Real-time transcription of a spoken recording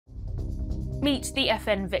Meet the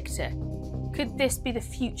FN Victor. Could this be the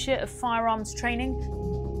future of firearms training?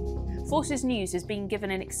 Forces News has been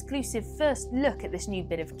given an exclusive first look at this new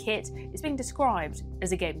bit of kit. It's being described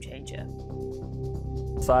as a game changer.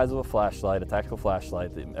 The size of a flashlight, a tactical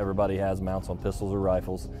flashlight that everybody has, mounts on pistols or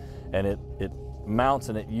rifles, and it mounts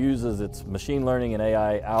and it uses its machine learning and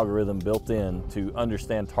AI algorithm built in to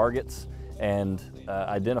understand targets and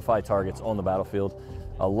identify targets on the battlefield,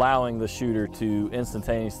 allowing the shooter to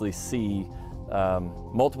instantaneously see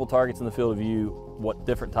multiple targets in the field of view, what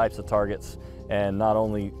different types of targets, and not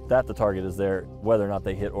only that the target is there, whether or not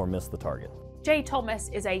they hit or miss the target. Jay Thomas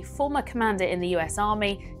is a former commander in the US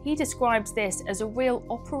Army. He describes this as a real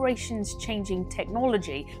operations-changing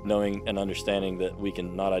technology. Knowing and understanding that we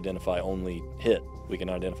can not identify only hit, we can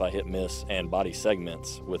identify hit, miss, and body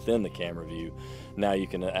segments within the camera view. Now you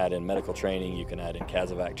can add in medical training, you can add in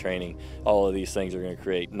CASEVAC training. All of these things are going to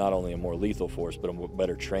create not only a more lethal force, but a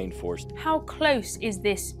better trained force. How close is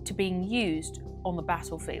this to being used on the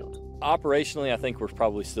battlefield? Operationally, I think we're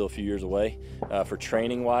probably still a few years away. For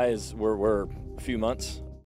training-wise, we're a few months